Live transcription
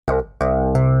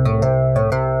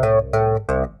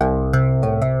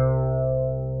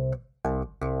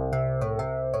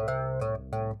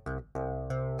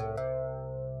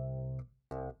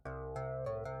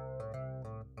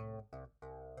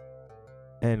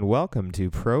and welcome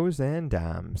to Pros and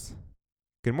Doms.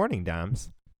 Good morning, Doms.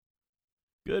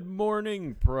 Good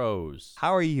morning, pros.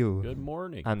 How are you Good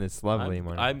morning. on this lovely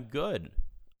morning? I'm good.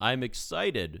 I'm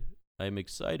excited. I'm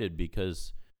excited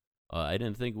because I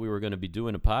didn't think we were going to be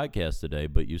doing a podcast today,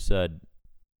 but you said,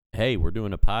 hey, we're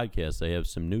doing a podcast. I have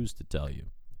some news to tell you.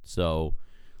 So,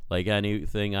 like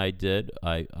anything I did,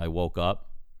 I woke up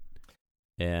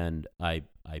and I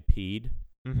peed,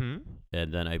 and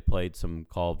then I played some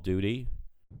Call of Duty.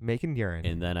 Making urine.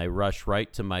 And then I rushed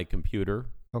right to my computer.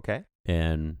 Okay.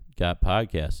 And got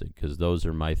podcasting because those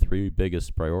are my three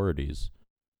biggest priorities.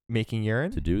 Making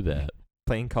urine? To do that.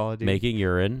 Playing Call of Duty? Making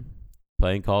urine,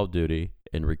 playing Call of Duty,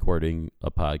 and recording a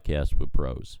podcast with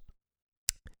pros.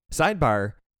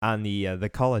 Sidebar on the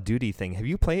Call of Duty thing. Have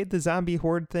you played the zombie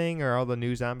horde thing or all the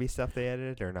new zombie stuff they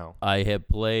added or no? I have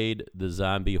played the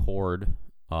zombie horde.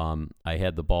 I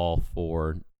had the ball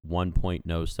for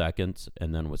 1.0 seconds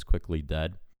and then was quickly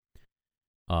dead.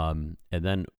 And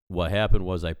then what happened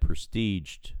was I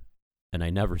prestiged, and I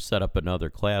never set up another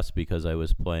class because I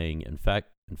was playing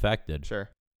infected. Sure.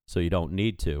 So you don't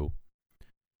need to.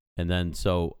 And then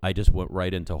so I just went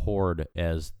right into horde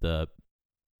as the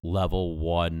level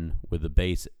 1 with the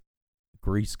base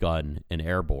grease gun and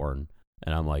airborne,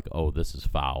 and I'm like, oh, this is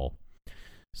foul.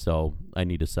 So I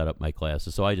need to set up my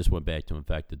classes. So I just went back to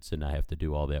infected, so now I have to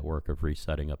do all that work of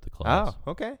resetting up the class.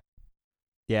 Oh, okay.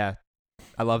 Yeah.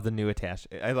 I love the new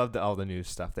I love all the new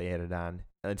stuff they added on,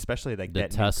 especially like the that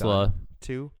Tesla new gun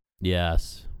too.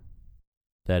 Yes,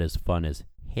 that is fun as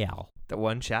hell. The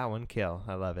one shot, one kill.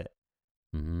 I love it.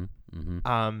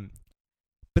 Mm-hmm.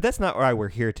 But that's not why we're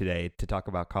here today to talk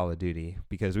about Call of Duty,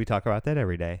 because we talk about that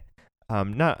every day.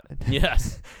 Not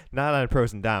Yes, not on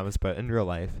Pros and Doms, but in real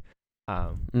life.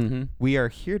 We are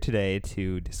here today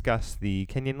to discuss the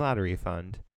Kenyan Lottery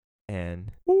Fund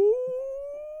and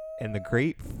the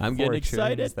great I'm getting fortunes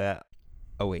excited that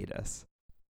await us.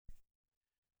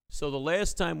 So the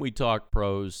last time we talked,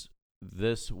 pros,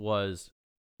 I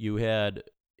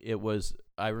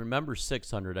remember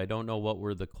 600. I don't know what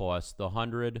were the costs. The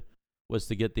 100 was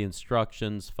to get the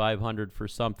instructions, 500 for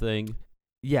something.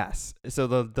 Yes. So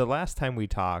the last time we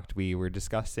talked, we were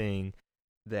discussing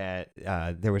that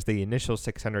there was the initial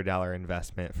 $600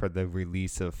 investment for the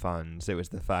release of funds. It was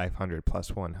the 500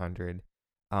 plus 100.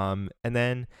 And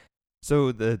then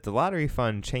so the lottery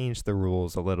fund changed the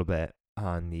rules a little bit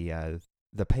on the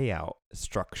payout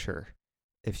structure,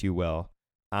 if you will,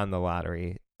 on the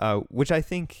lottery, which I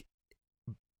think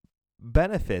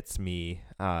benefits me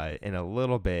in a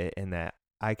little bit in that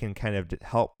I can kind of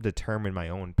help determine my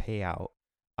own payout.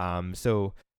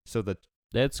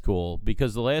 That's cool,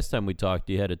 because the last time we talked,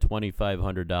 you had a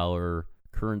 $2,500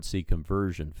 currency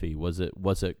conversion fee. Was it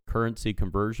currency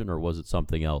conversion or was it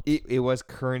something else? It was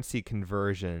currency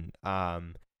conversion.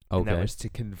 And that was to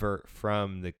convert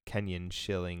from the Kenyan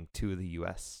shilling to the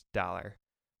US dollar.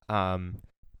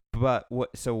 But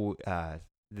the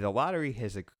lottery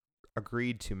has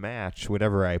agreed to match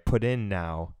whatever I put in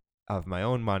now of my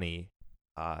own money,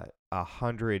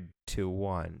 100 to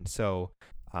 1. So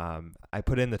I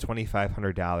put in the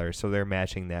 $2,500, so they're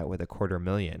matching that with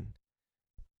 $250,000.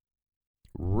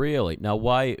 Really? Now,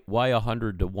 why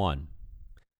 100 to 1?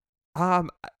 I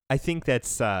think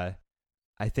that's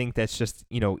just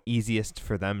easiest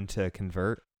for them to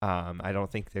convert. I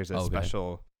don't think there's a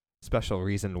special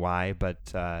reason why,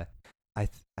 but I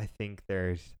think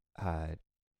there's I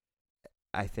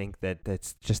think that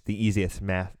that's just the easiest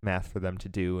math for them to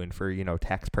do, and for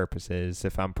tax purposes,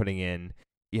 if I'm putting in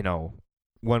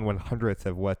 1/100th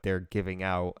of what they're giving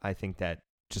out, I think that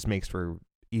just makes for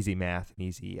easy math and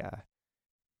easy.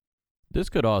 This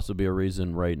could also be a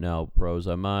reason right now, pros.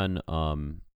 I'm on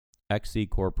XE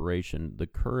Corporation. The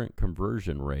current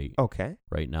conversion rate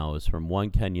right now is from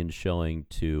 1 Kenyan shilling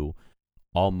to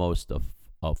almost a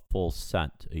full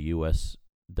cent, a US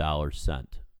dollar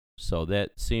cent. So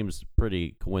that seems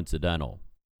pretty coincidental.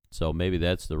 So maybe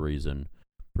that's the reason,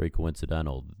 pretty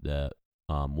coincidental, that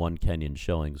 1 Kenyan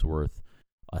shilling's worth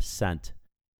a cent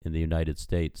in the United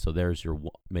States. So there's your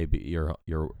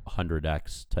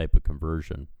 100x type of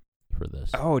conversion for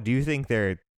this. Oh, do you think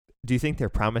they're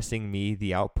promising me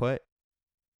the output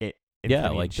in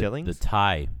Kenyan like shillings? The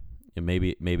tie. And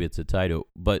maybe it's a tie to,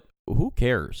 but who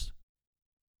cares?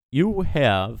 You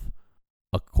have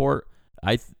a court.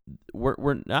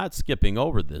 We're not skipping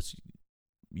over this.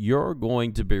 You're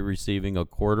going to be receiving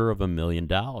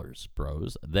 $250,000,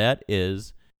 bros. That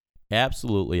is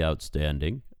absolutely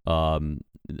outstanding.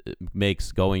 It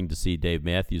makes going to see Dave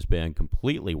Matthews Band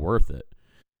completely worth it.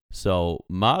 So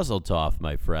mazel tov,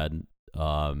 my friend.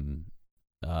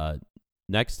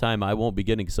 Next time I won't be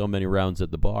getting so many rounds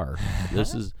at the bar.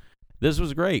 This this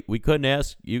was great. We couldn't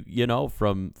ask you know,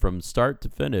 from start to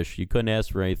finish, you couldn't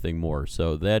ask for anything more.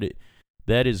 So that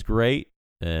is great,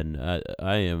 and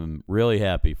I am really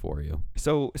happy for you.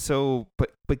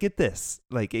 But get this,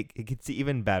 like it gets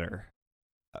even better.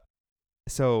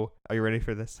 So, are you ready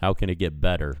for this? How can it get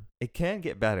better? It can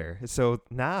get better. So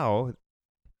now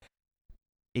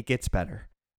it gets better.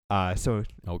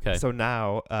 Okay. So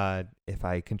now, if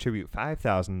I contribute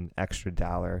 $5,000 extra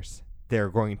dollars, they're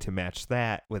going to match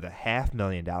that with a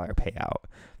 $500,000 payout.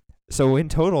 So in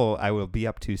total, I will be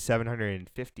up to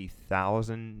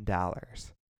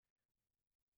 $750,000.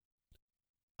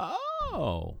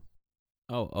 Oh,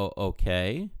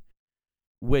 okay.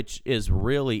 Which is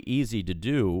really easy to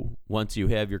do once you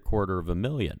have your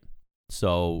 $250,000.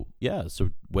 So yeah, so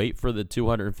wait for the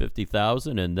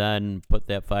 $250,000 and then put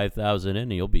that $5,000 in,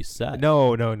 and you'll be set.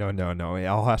 No. It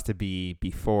all has to be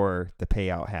before the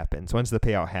payout happens. Once the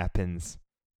payout happens,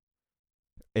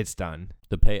 it's done.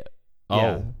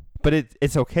 Yeah, but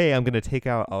it's okay. I'm gonna take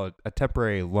out a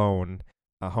temporary loan,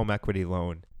 a home equity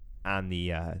loan, on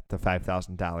the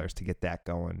 $5,000 to get that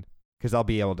going, because I'll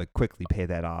be able to quickly pay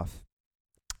that off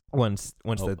once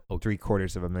the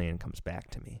 $750,000 comes back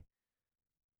to me.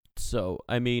 So,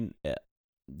 I mean,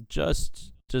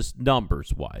 just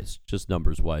numbers wise,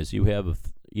 you have,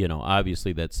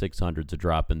 obviously that 600 to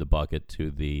drop in the bucket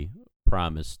to the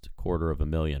promised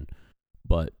 $250,000,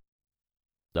 but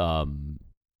an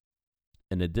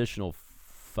additional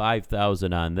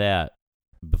 5,000 on that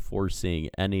before seeing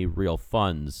any real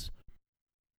funds,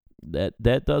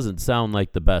 that doesn't sound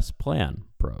like the best plan,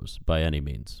 pros, by any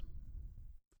means.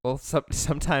 Well,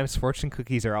 sometimes fortune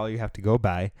cookies are all you have to go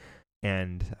by.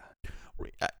 And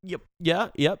yep,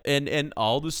 and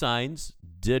all the signs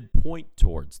did point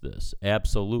towards this.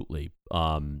 Absolutely.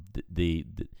 The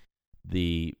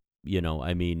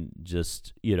I mean,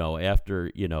 just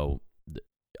after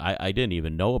I didn't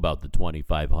even know about the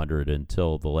 2,500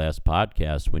 until the last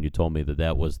podcast when you told me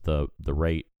that was the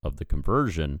rate of the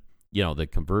conversion. The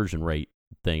conversion rate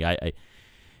thing.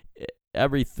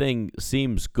 Everything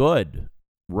seems good.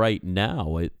 Right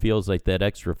now, it feels like that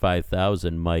extra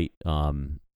 5,000 might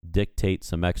dictate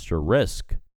some extra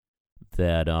risk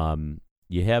that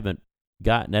you haven't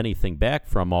gotten anything back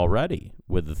from already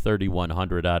with the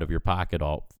 3,100 out of your pocket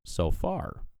all so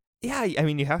far. Yeah, I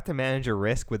mean, you have to manage your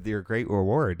risk with your great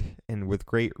reward, and with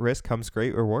great risk comes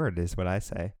great reward, is what I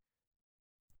say.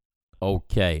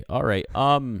 Okay, all right.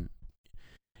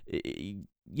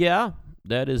 Yeah,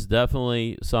 that is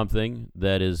definitely something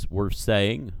that is worth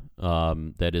saying.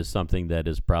 That is something that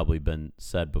has probably been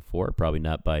said before, probably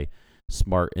not by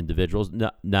smart individuals.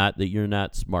 Not that you're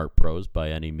not smart, pros,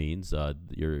 by any means.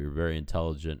 You're a very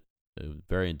intelligent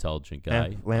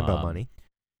guy. Lambo money.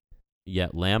 Yeah,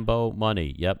 Lambo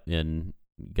money. Yep, and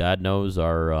God knows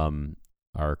our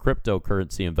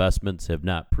cryptocurrency investments have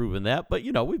not proven that. But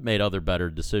we've made other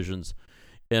better decisions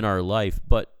in our life.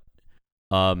 But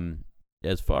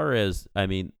as far as I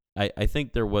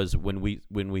think there was, when we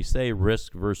say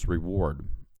risk versus reward,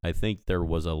 I think there's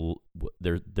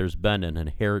been an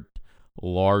inherent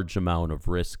large amount of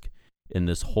risk in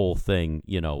this whole thing.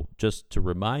 Just to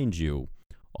remind you,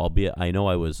 albeit I know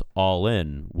I was all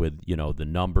in with the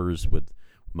numbers with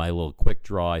my little quick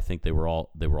draw. I think they were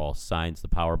all signs. The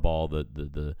Powerball,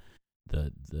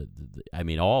 the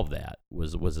all of that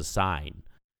was a sign.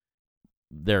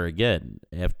 There again,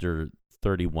 after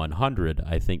 3,100,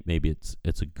 I think maybe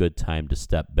it's a good time to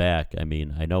step back. I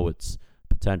mean, I know it's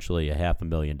potentially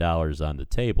 $500,000 on the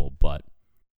table, but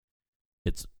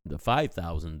it's the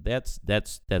 5,000. That's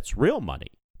real money.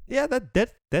 Yeah,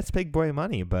 that's big boy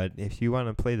money. But if you want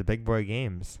to play the big boy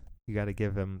games, you got to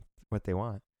give them what they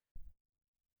want.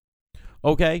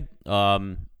 Okay.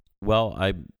 Well,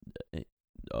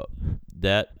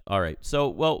 all right.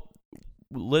 So,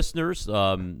 listeners,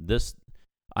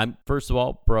 I'm first of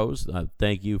all, pros,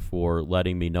 thank you for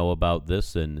letting me know about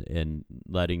this and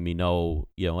letting me know,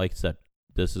 like I said,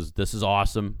 this is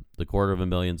awesome. The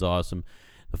 $250,000's awesome.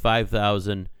 The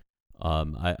 5,000,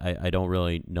 I don't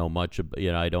really know much about,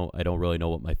 I don't really know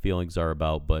what my feelings are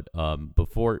about, but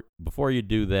before you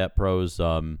do that, pros,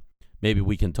 maybe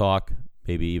we can talk,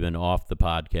 maybe even off the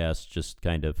podcast, just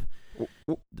kind of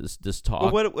just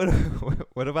talk. Well,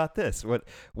 what about this?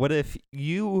 What if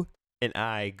you and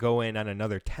I go in on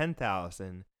another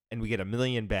 10,000 and we get $1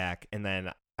 million back, and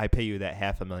then I pay you that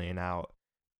 $500,000 out,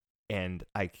 and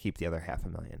I keep the other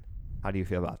 $500,000? How do you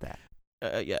feel about that?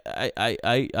 Yeah,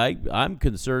 I'm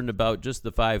concerned about just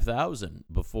the 5,000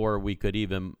 before we could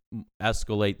even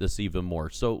escalate this even more.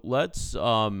 So let's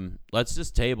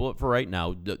just table it for right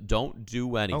now. Don't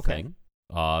do anything.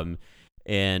 Okay.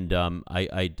 And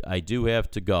I do have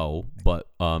to go, but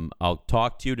I'll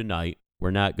talk to you tonight.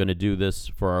 We're not going to do this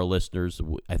for our listeners.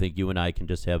 I think you and I can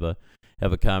just have a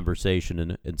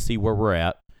conversation and see where we're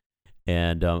at.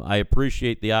 And I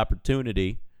appreciate the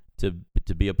opportunity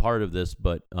to be a part of this.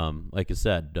 But like I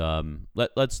said,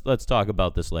 let's talk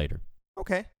about this later.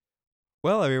 Okay.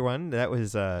 Well, everyone, that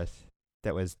was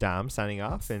Dom signing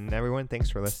off, and everyone, thanks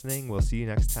for listening. We'll see you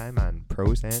next time on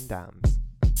Pros and Doms.